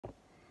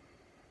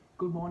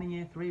Good morning,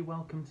 Year 3.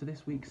 Welcome to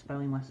this week's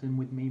spelling lesson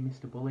with me,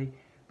 Mr. Bulley.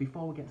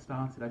 Before we get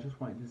started, I just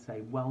wanted to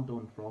say well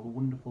done for all the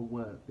wonderful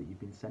work that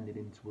you've been sending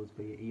in to us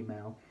via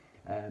email.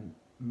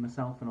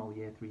 Myself and all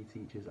Year 3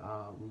 teachers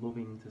are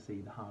loving to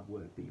see the hard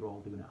work that you're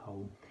all doing at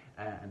home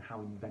and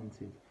how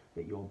inventive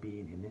that you're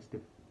being in this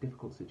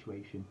difficult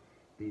situation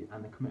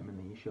and the commitment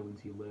that you're showing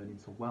to your learning.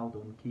 So well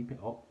done, keep it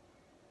up.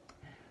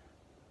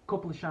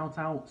 Couple of shout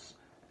outs.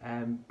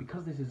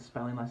 Because this is a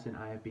spelling lesson,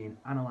 I have been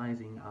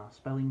analysing our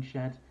spelling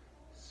shed,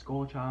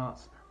 score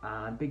charts,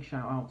 and big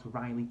shout out to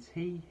Riley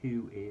T,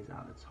 who is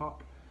at the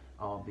top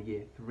of the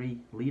Year 3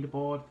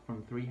 leaderboard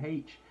from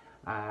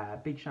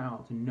 3H. Big shout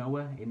out to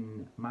Noah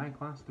in my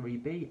class,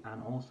 3B,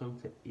 and also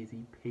to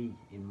Izzy P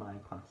in my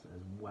class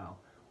as well.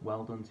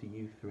 Well done to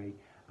you three.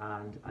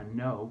 And I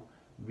know,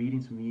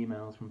 reading some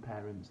emails from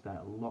parents,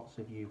 that lots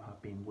of you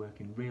have been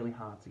working really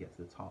hard to get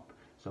to the top.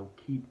 So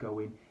keep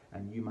going,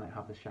 and you might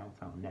have the shout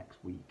out next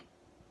week.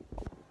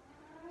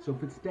 So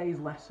for today's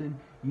lesson,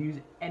 use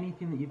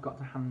anything that you've got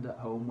to hand at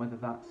home, whether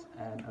that's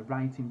a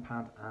writing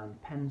pad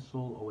and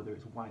pencil, or whether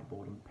it's a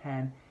whiteboard and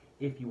pen.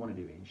 If you want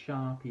to do it in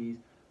Sharpies,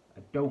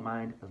 I don't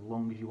mind, as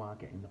long as you are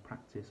getting the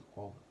practice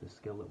of the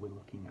skill that we're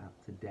looking at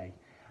today.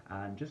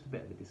 And just a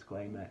bit of a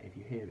disclaimer, if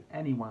you hear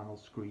any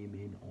wild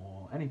screaming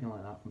or anything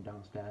like that from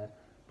downstairs,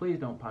 please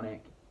don't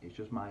panic. It's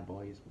just my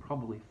boys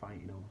probably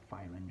fighting over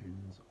fire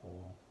engines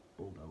or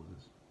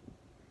bulldozers.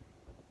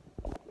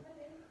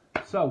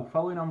 So,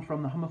 following on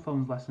from the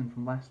Homophones lesson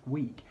from last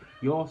week,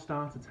 your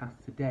starter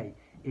task today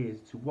is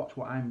to watch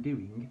what I'm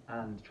doing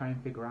and try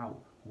and figure out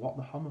what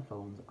the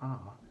homophones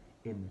are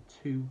in the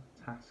two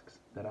tasks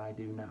that I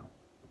do now.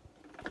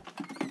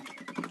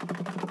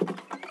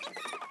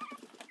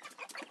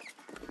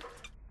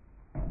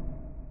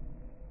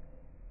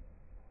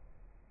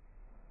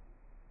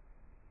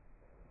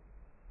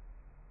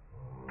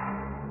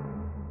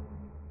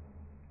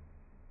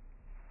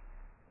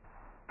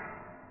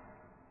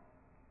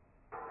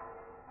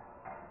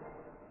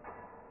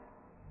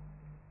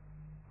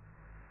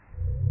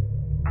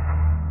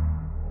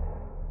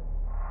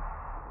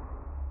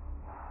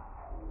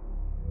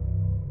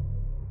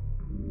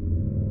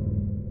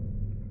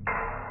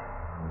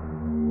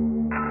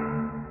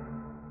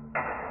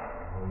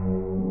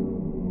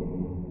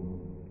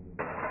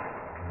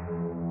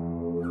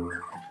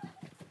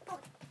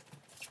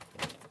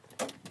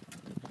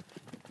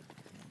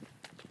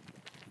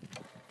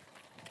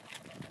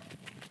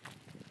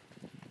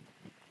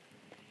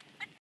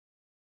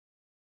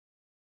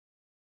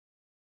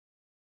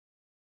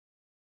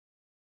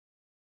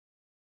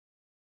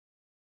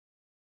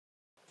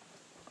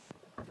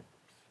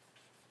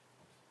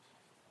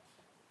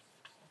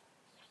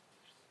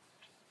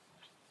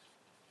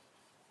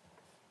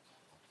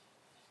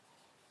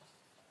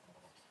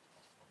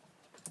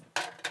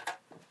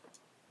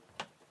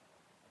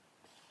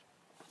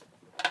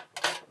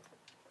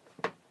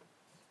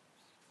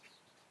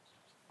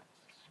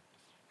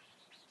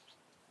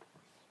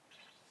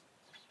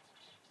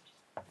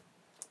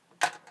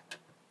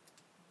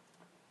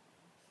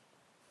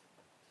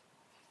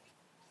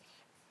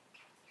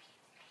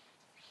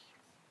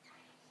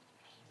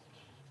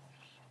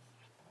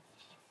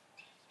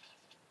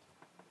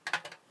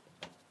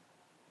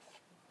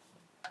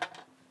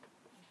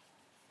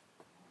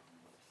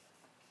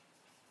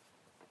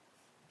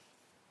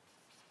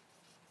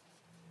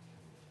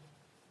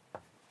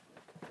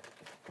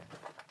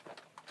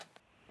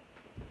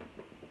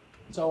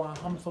 So our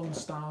homophone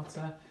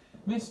starter,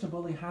 Mr.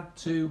 Bulley had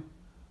to,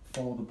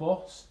 for the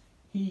bus,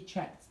 he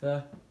checked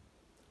the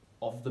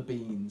of the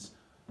beans.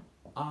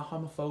 Our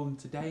homophone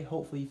today,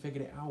 hopefully you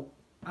figured it out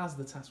as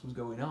the task was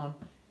going on.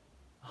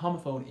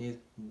 Homophone is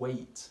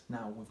weight.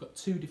 Now we've got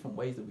two different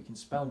ways that we can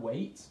spell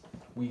weight.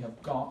 We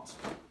have got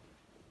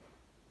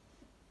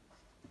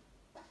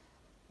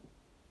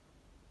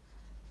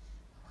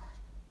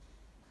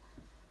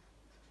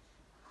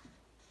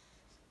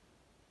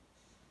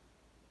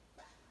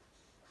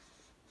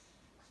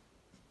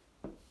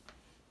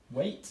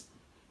weight,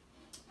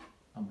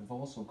 and we've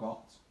also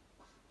got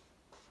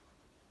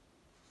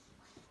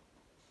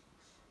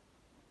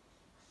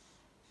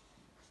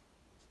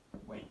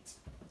weight.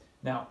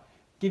 Now,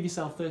 give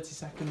yourself 30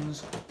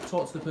 seconds,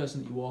 talk to the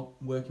person that you're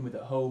working with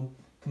at home,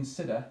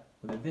 consider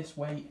whether this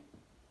weight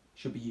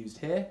should be used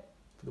here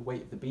for the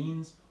weight of the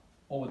beans,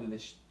 or whether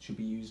this should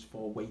be used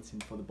for waiting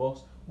for the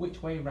bus.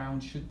 Which way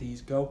around should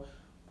these go?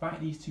 Write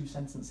these two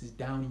sentences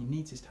down in your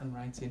neatest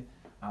handwriting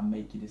and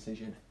make your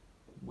decision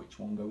which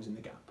one goes in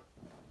the gap.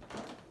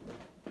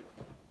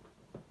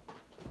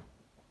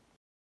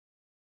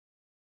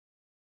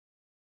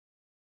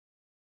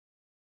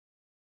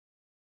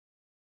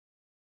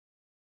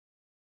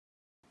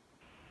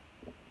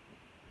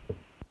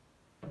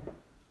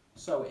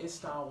 So it is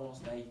Star Wars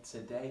Day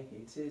today.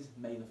 It is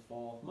May the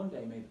 4th,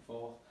 Monday, May the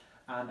 4th,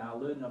 and our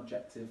learning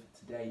objective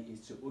today is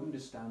to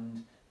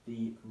understand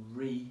the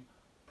re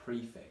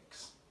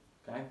prefix.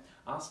 Okay?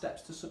 Our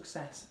steps to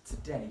success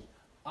today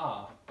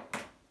are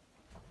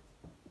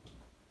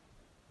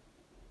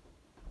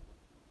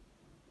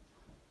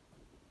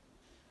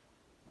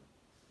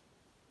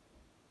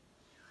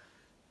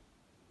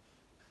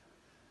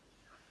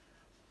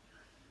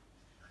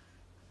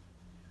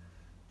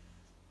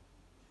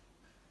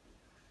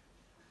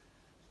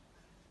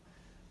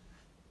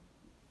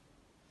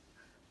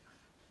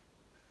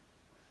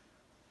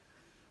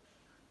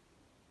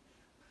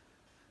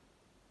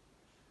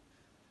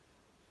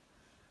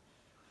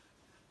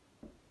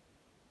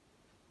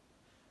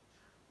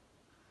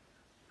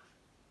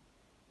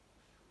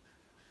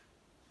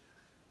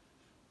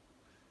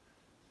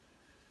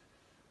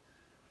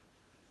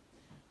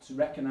to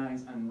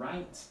recognise and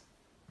write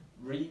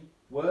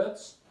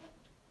words.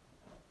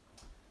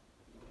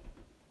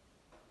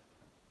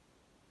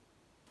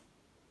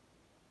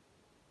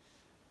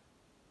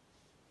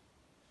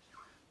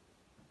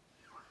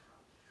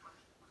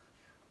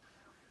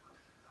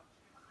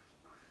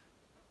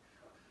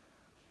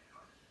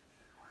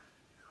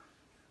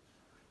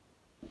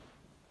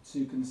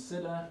 To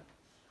consider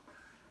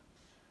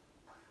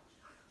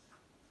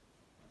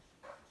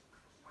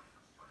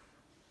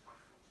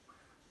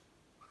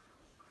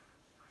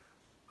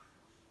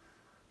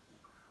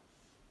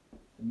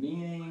the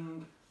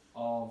meaning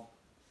of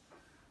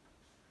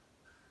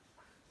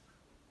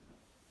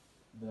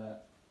the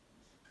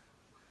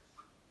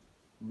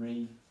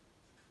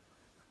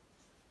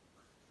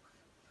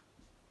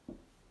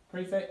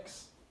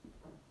prefix.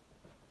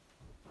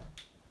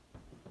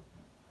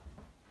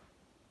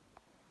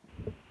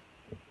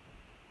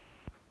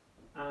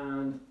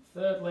 And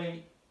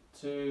thirdly,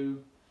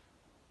 to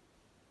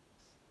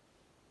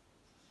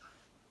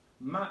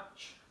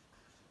match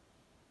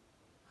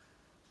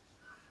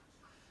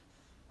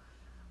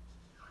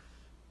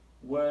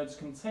words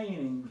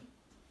containing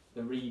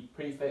the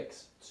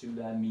prefix to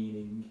their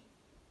meaning,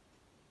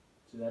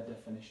 to their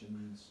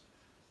definitions.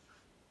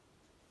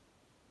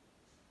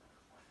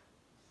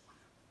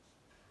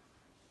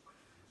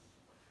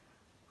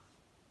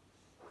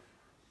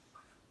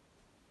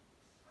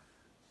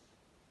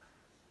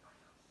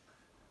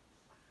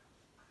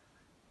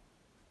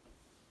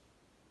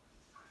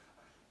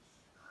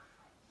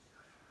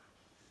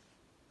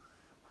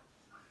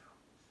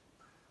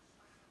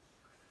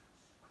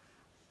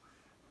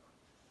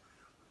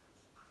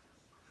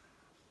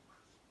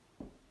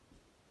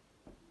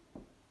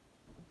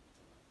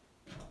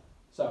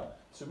 So,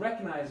 to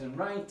recognise and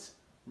write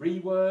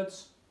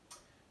words,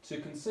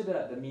 to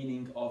consider the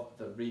meaning of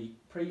the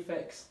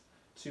prefix,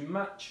 to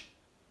match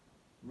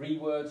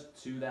words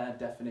to their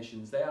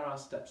definitions. They are our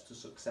steps to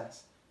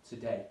success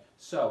today.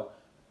 So,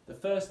 the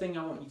first thing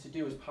I want you to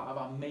do as part of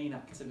our main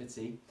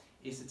activity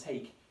is to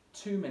take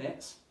 2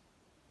 minutes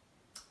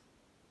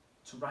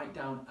to write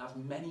down as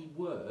many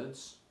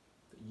words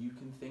that you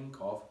can think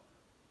of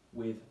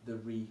with the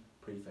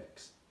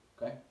prefix.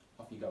 Okay,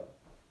 off you go.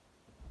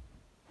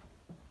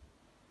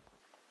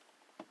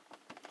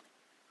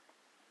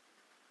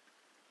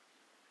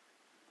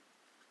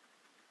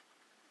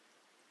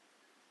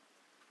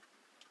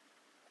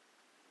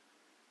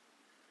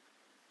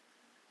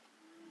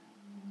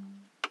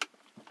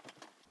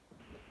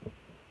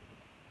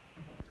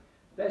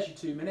 There's your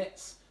 2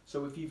 minutes.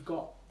 So if you've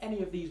got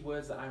any of these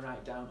words that I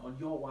write down on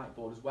your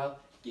whiteboard as well,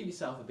 give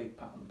yourself a big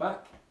pat on the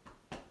back,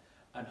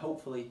 and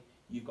hopefully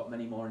you've got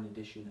many more in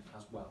addition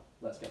as well.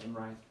 Let's get them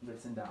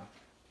written down.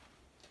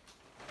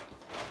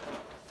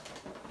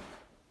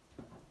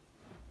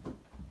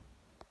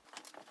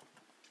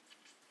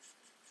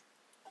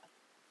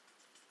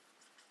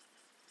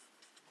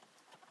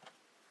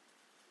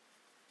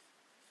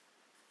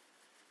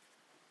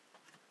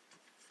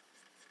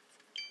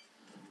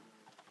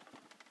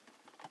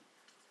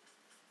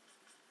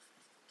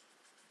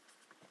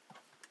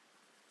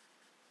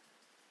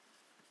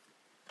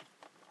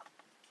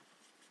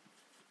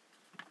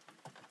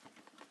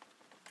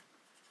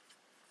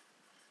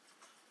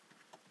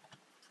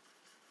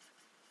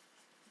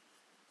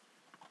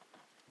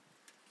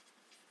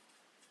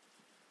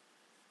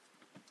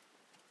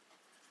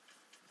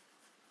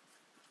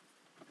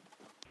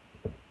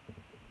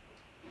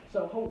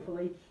 So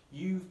hopefully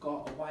you've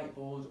got a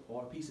whiteboard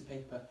or a piece of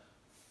paper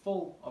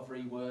full of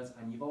words,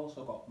 and you've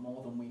also got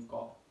more than we've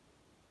got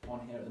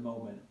on here at the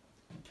moment.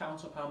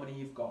 Count up how many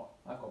you've got.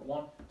 I've got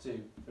 1,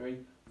 2, 3,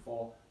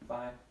 4,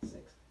 5,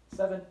 6,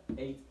 7,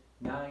 8,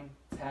 9,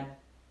 10,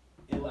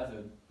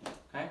 11.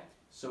 Okay?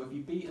 So if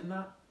you've beaten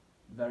that,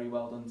 very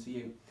well done to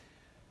you.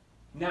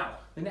 Now,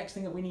 the next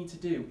thing that we need to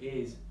do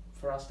is,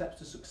 for our steps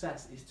to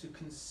success, is to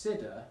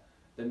consider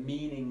the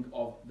meaning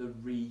of the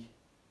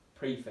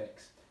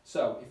prefix.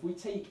 So, if we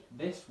take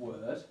this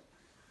word,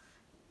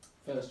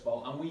 first of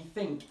all, and we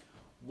think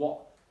what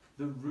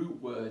the root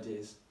word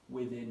is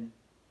within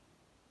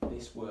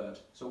this word.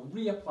 So,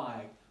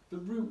 reapply. The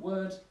root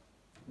word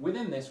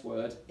within this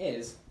word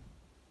is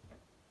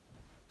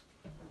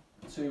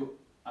to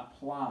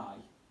apply.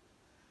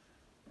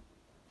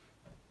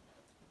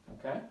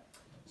 Okay?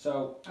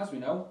 So, as we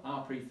know,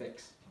 our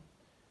prefix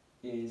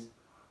is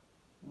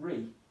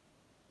re.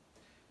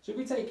 So, if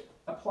we take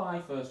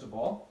apply first of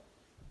all,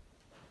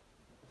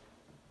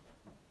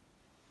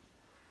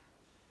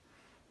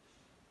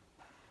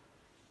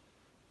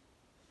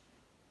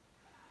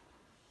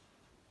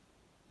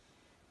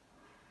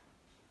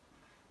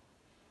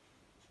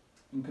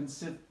 and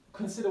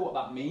consider what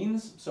that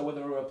means. So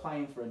whether we're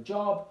applying for a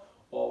job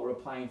or we're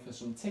applying for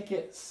some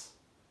tickets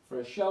for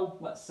a show,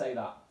 let's say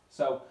that.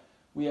 So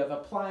we have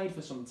applied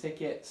for some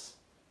tickets,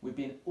 we've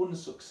been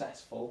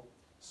unsuccessful,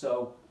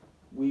 so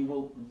we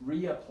will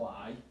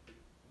reapply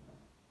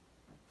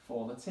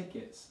for the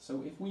tickets.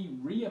 So if we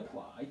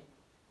reapply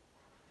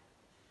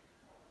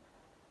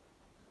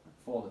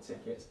for the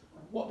tickets,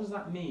 what does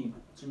that mean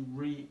to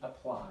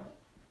reapply?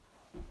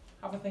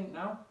 have a think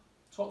now.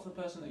 Talk to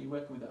the person that you're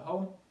working with at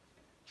home.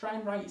 Try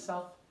and write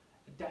yourself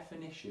a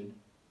definition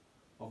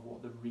of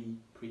what the re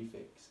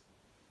prefix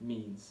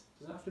means.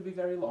 Doesn't have to be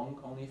very long,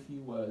 only a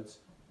few words.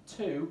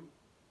 2, use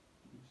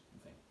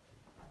something.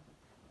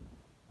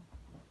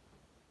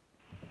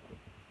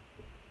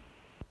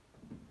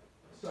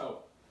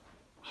 So,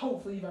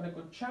 hopefully you've had a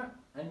good chat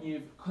and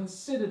you've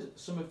considered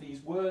some of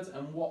these words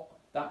and what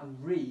that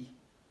re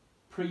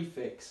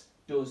prefix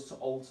does to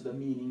alter the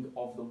meaning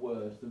of the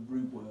word, the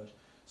root word.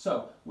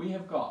 So, we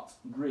have got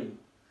re.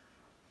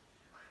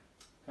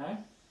 Okay?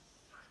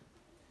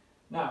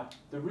 Now,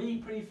 the re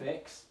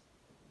prefix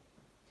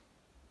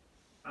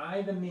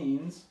either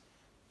means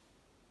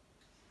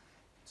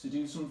to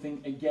do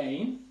something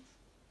again.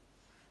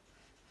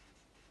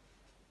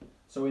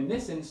 So in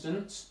this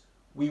instance,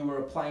 we were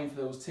applying for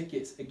those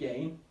tickets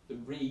again. The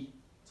re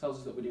tells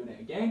us that we're doing it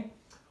again.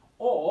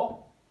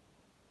 Or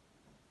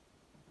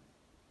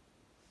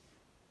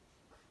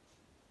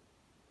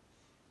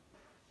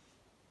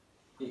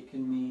it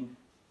can mean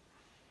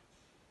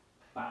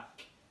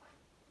back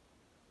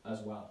as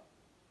well.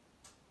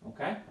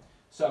 Okay?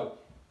 So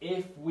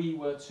if we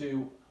were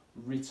to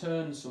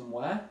return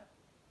somewhere,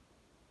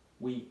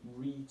 we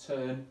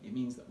return, it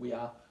means that we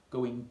are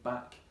going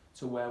back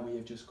to where we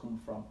have just come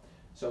from.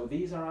 So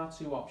these are our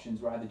two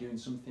options. We're either doing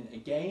something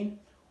again,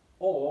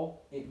 or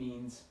it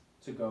means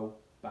to go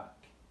back.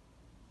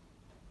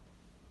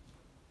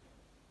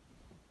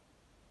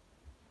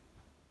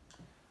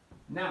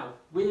 Now,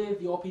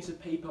 with your piece of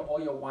paper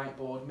or your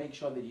whiteboard, make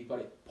sure that you've got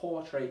it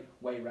portrait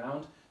way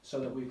round so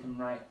that we can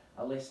write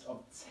a list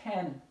of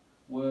 10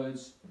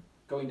 words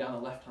going down the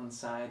left-hand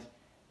side,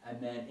 and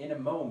then in a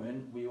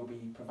moment we will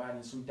be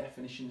providing some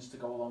definitions to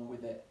go along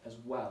with it as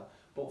well.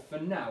 But for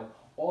now,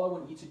 all I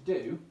want you to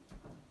do,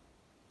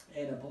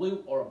 in a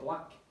blue or a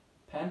black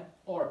pen,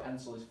 or a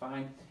pencil is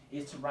fine,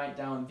 is to write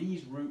down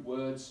these root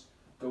words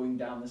going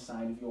down the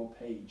side of your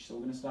page. So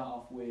we're going to start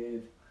off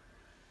with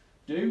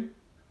do.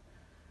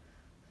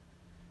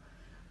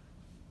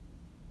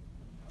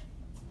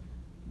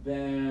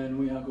 Then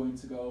we are going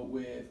to go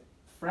with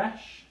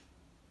fresh.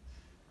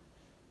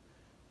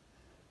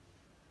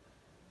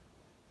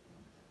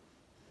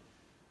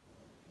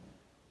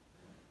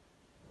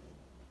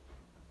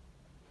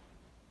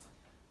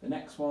 The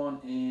next one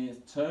is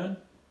turn.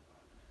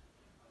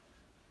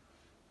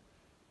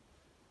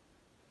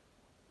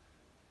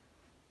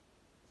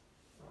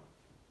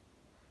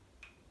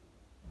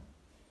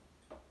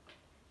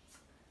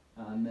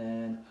 And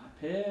then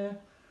appear.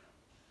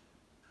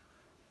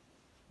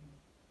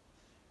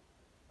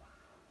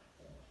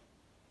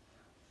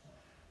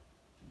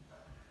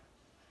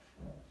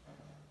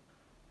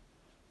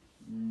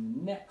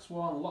 Next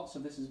one, lots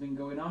of this has been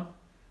going on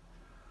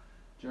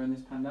during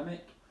this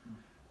pandemic.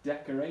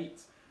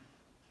 Decorate.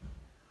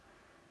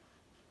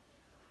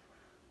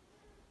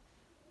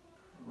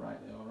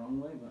 Rightly or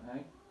wrongly, but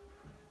hey.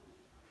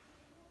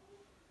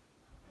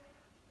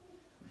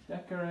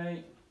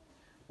 Decorate.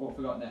 What have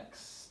we got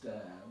next?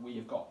 We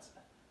have got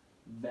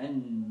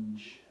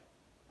venge.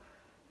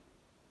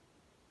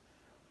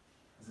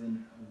 As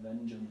in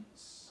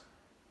vengeance.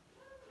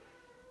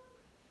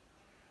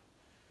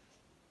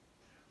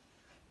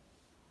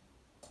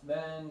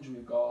 Venge,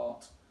 we've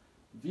got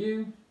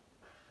view.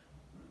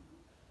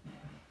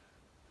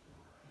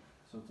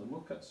 So to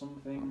look at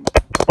something.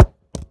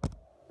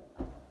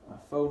 My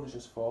phone has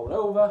just fallen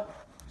over,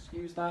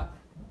 excuse that.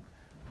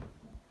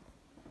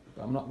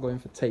 But I'm not going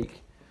for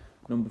take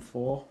number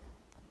 4.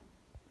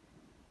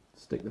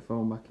 Stick the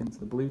phone back into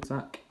the blue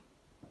tack.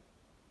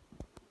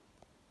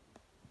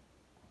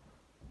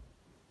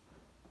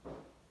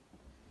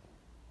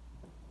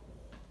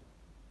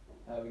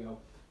 There we go,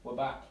 we're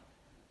back.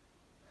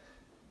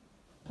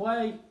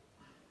 Play.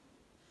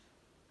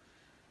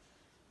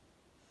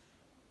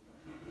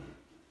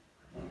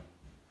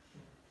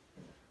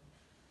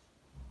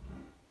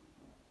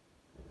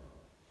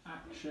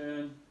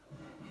 Action.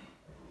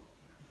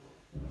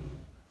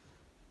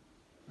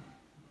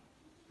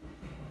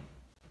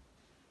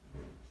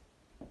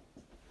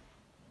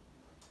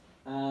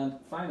 And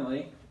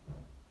finally,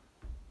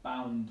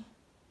 bound.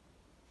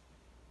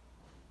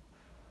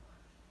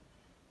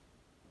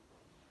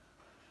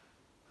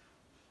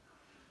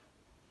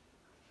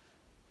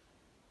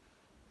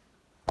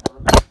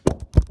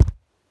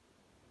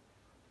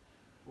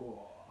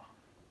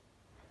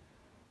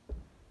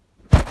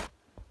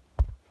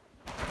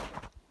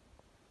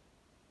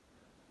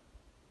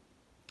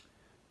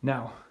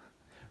 Now,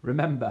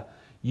 remember,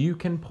 you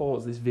can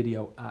pause this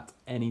video at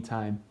any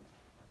time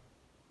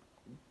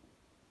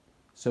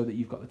so that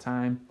you've got the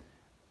time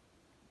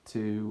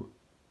to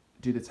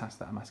do the task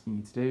that I'm asking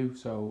you to do.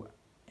 So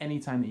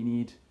anytime that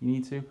you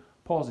need to,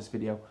 pause this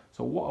video.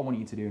 So what I want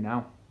you to do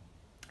now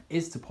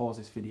is to pause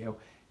this video,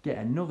 get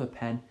another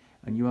pen,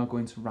 and you are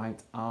going to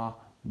write our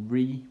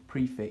re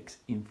prefix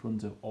in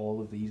front of all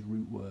of these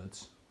root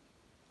words.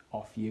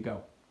 Off you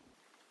go.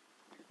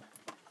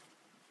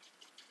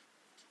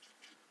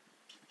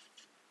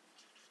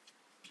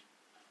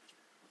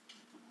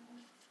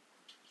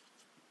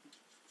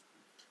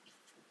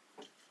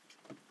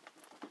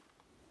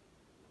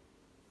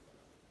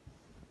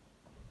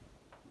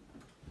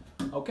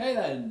 Okay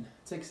then,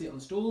 take a seat on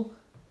the stool.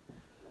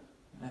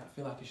 I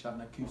feel like I should have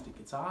an acoustic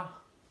guitar.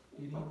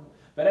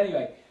 But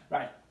anyway,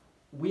 right,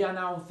 we are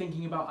now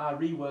thinking about our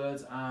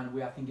rewords and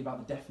we are thinking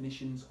about the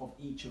definitions of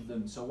each of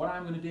them. So what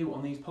I'm going to do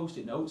on these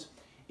post-it notes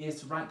is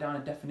to write down a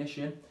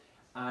definition,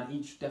 and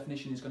each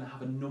definition is going to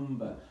have a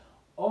number.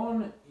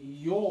 On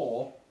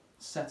your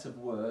set of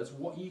words,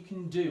 what you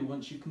can do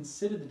once you've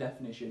considered the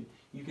definition,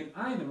 you can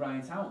either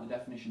write out the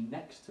definition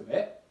next to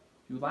it,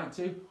 if you would like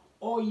to,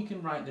 or you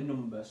can write the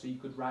number. So you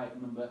could write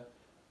a number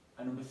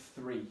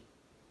 3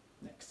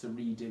 next to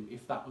redo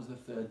if that was the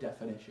third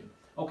definition.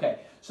 Okay,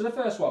 so the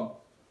first one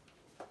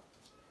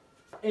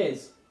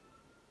is,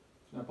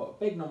 I'm going to put a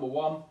big number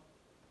 1,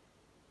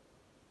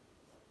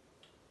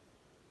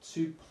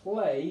 to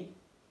play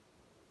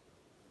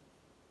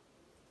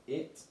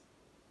it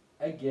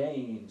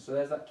again. So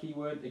there's that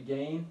keyword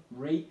again,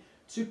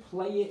 to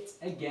play it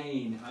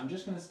again. I'm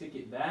just going to stick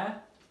it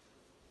there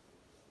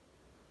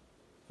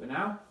for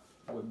now.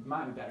 It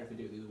might be better if I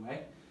do it the other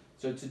way.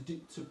 So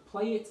to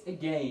play it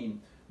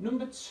again.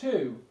 Number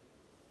 2,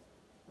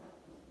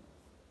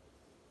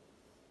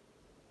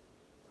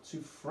 to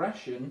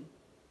freshen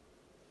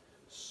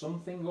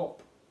something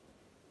up.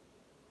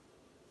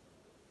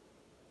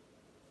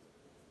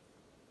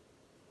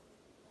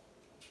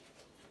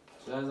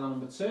 So there's our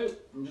number 2.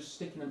 I'm just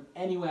sticking them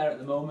anywhere at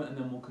the moment and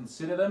then we'll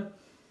consider them.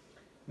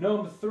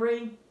 Number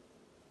 3,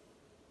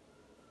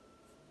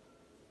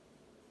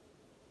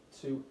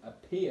 to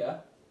appear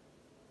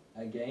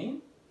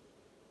again.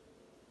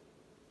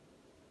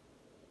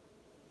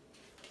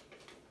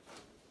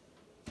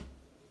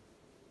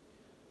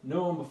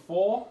 Number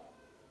 4,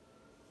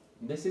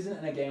 this isn't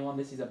an again one,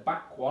 this is a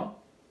back one.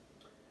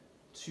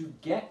 To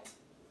get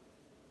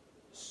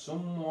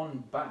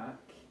someone back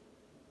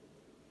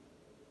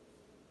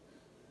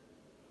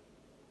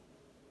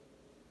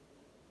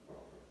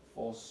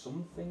for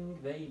something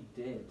they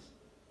did.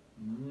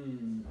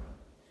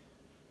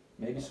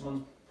 Maybe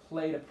someone's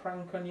played a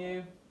prank on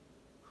you.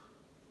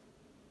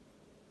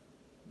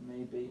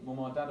 Maybe mum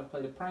or dad have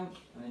played a prank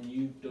and then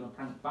you've done a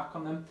prank back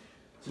on them.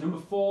 So number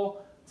 4,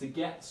 to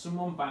get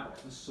someone back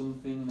for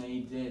something they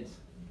did.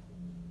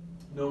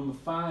 Number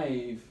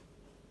 5,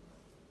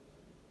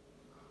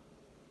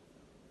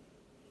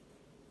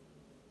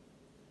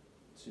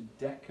 to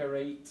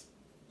decorate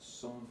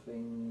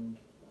something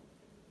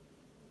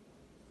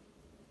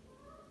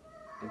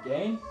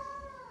again.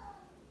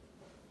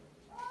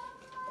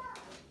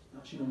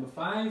 That's your number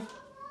 5.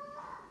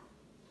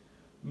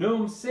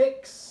 Number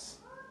 6.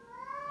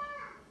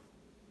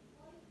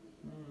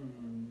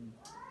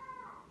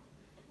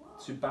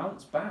 To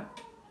bounce back.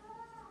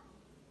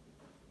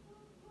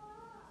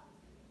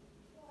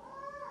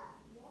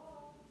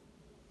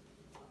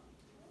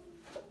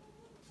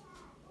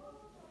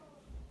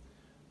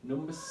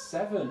 Number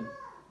 7.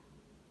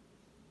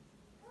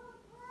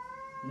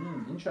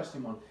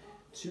 Interesting one.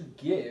 To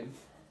give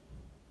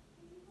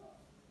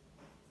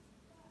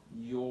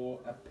your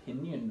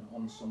opinion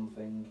on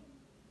something.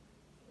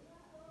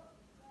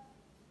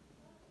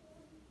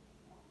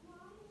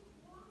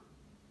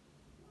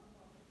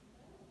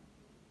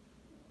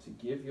 To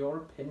give your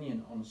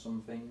opinion on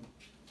something.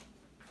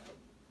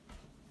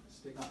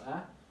 Stick that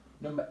there.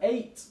 Number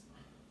 8.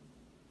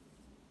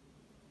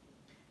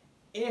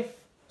 If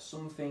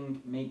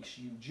something makes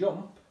you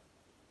jump,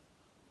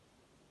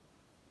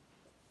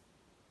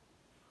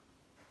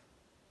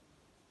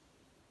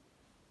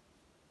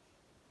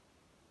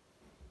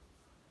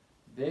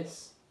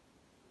 this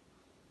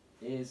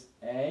is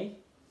a,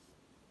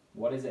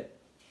 what is it?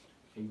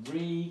 A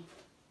re.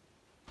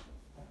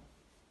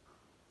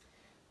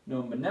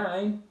 Number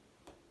 9,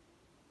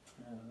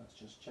 let's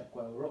just check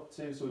where we're up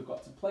to. So we've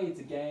got to play it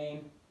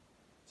again,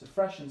 to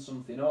freshen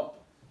something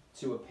up,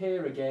 to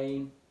appear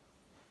again,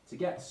 to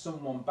get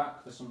someone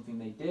back for something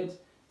they did,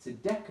 to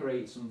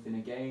decorate something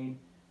again,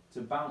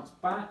 to bounce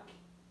back,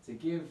 to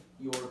give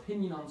your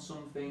opinion on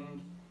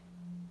something.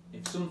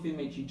 If something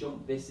makes you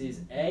jump, this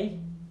is a.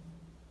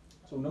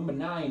 So number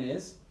 9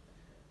 is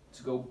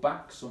to go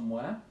back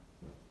somewhere.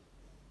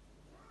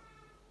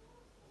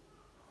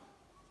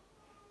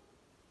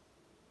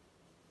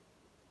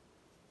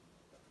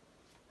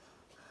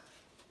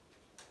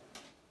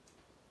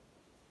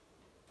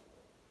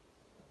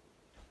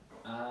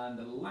 And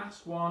the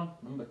last one,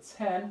 number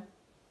 10,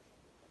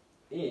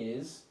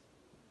 is,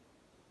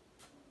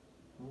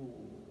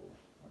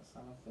 let's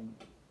have a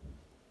think.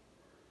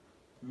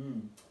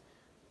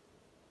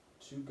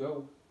 To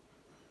go.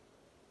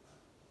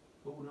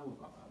 Oh no, we've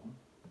got that one.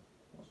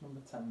 What's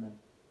number 10 then?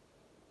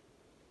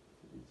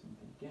 To do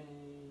something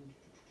again.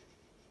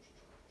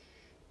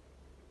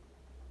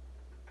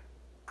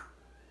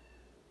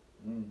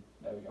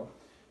 There we go.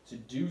 To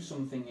do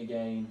something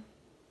again.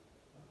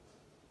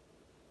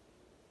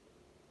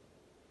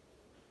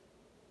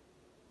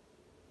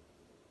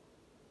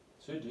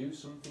 To do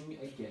something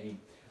again.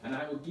 And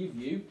I will give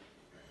you,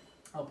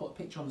 I'll put a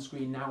picture on the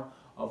screen now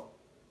of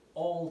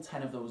all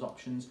 10 of those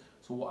options.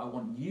 So what I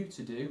want you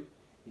to do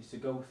is to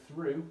go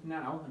through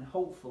now and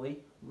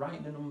hopefully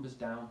write the numbers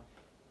down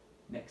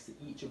next to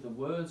each of the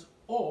words,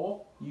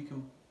 or you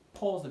can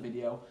pause the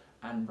video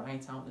and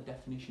write out the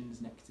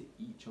definitions next to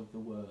each of the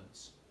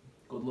words.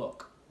 Good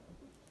luck.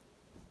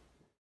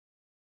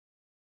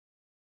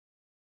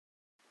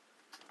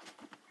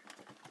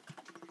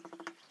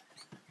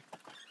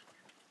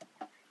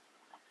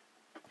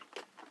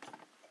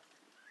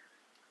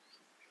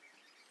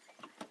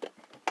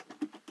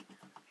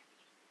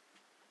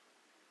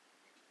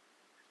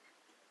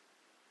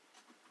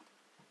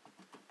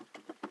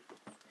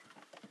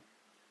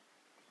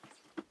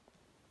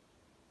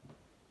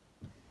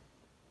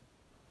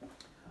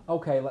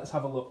 Okay, let's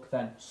have a look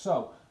then.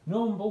 So,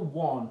 number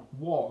 1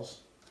 was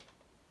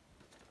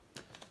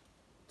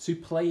to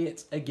play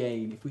it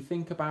again. If we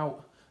think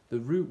about the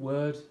root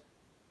word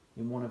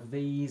in one of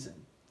these,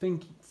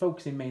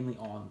 focusing mainly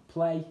on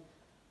play,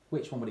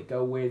 which one would it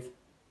go with?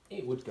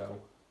 It would go,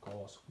 of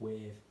course,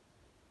 with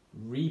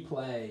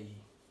replay.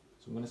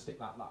 So I'm going to stick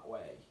that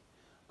way.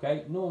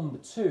 Okay, number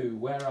 2,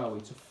 where are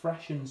we? To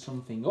freshen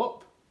something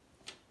up,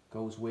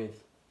 goes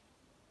with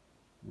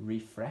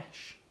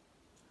refresh.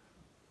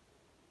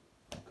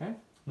 Okay,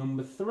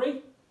 number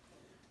 3,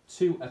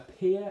 to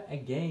appear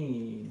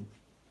again.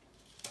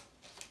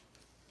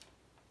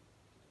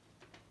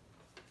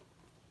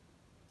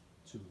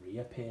 To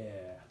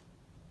reappear.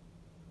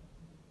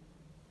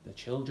 The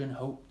children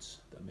hoped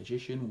the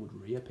magician would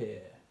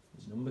reappear.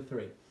 Is number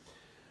 3.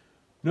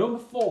 Number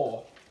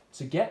 4,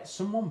 to get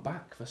someone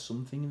back for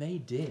something they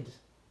did.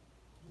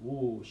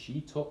 Oh, she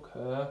took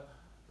her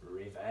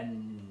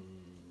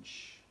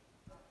revenge.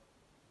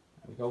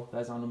 There we go,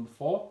 there's our number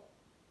 4.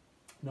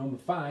 Number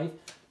 5,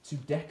 to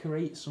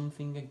decorate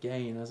something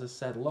again. As I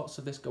said, lots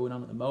of this going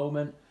on at the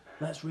moment.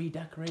 Let's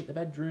redecorate the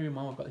bedroom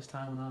while we've got this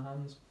time on our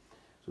hands.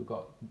 So we've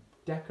got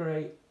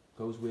decorate,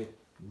 goes with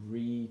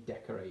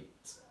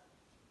redecorate.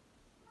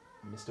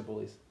 Mr.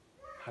 Bulley's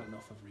had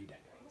enough of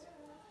redecorate.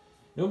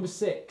 Number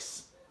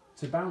 6,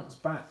 to bounce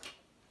back.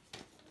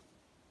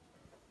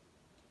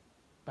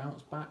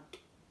 Bounce back.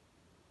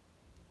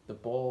 The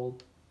ball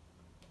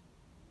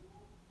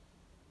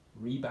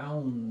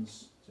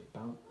rebounds. So it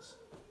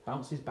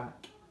bounces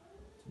back.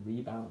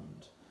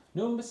 Rebound.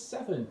 Number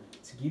 7,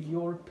 to give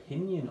your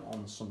opinion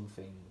on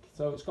something.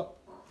 So it's got,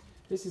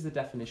 this is the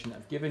definition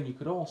I've given. You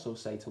could also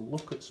say to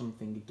look at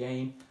something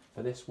again.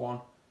 For this one,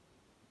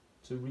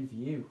 to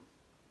review.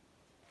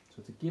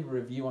 So to give a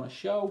review on a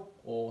show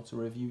or to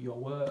review your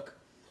work.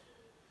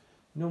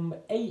 Number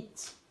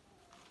 8,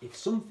 if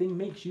something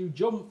makes you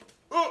jump.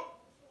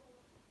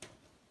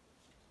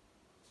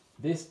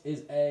 This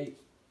is a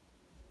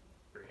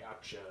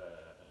reaction.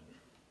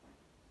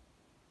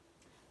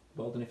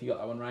 Well done if you got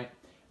that one right.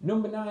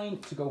 Number 9,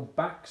 to go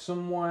back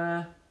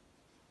somewhere.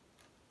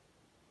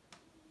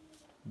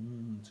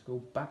 To go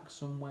back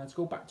somewhere, to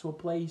go back to a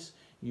place,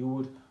 you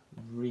would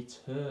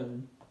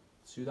return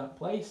to that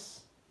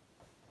place.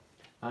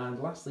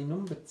 And lastly,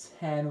 number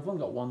 10, we've only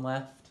got one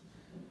left.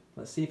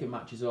 Let's see if it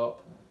matches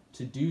up.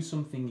 To do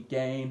something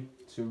again,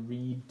 to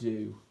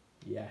redo.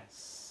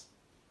 Yes.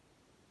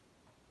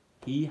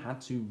 He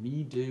had to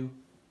redo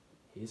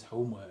his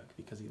homework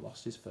because he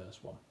lost his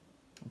first one.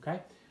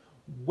 Okay?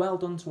 Well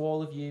done to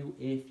all of you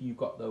if you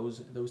got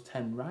those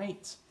 10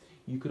 right.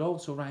 You could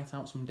also write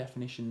out some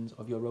definitions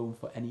of your own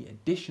for any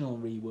additional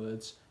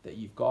rewords that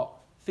you've got,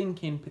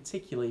 thinking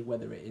particularly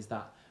whether it is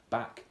that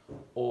back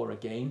or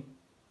again.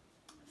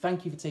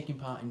 Thank you for taking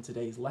part in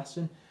today's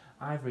lesson.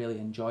 I've really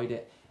enjoyed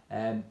it.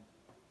 A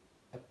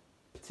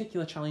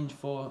particular challenge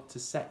to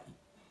set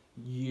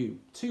you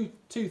two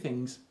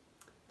things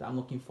that I'm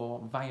looking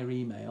for via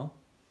email,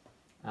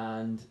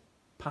 and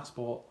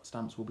passport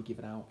stamps will be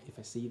given out if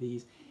I see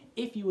these.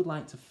 If you would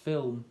like to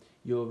film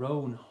your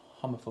own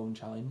homophone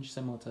challenge,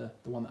 similar to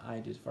the one that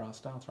I did for our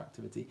starter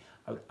activity,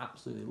 I would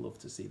absolutely love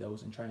to see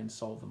those and try and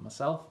solve them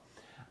myself.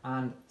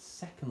 And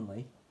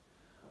secondly,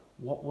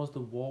 what was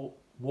the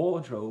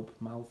wardrobe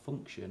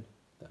malfunction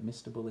that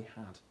Mr. Bulley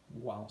had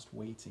whilst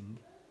waiting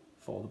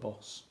for the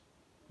bus?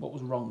 What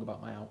was wrong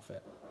about my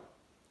outfit?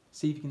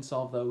 See if you can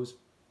solve those.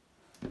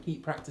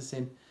 Keep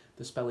practicing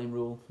the spelling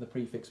rule for the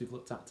prefix we've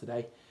looked at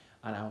today,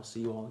 and I'll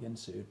see you all again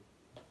soon.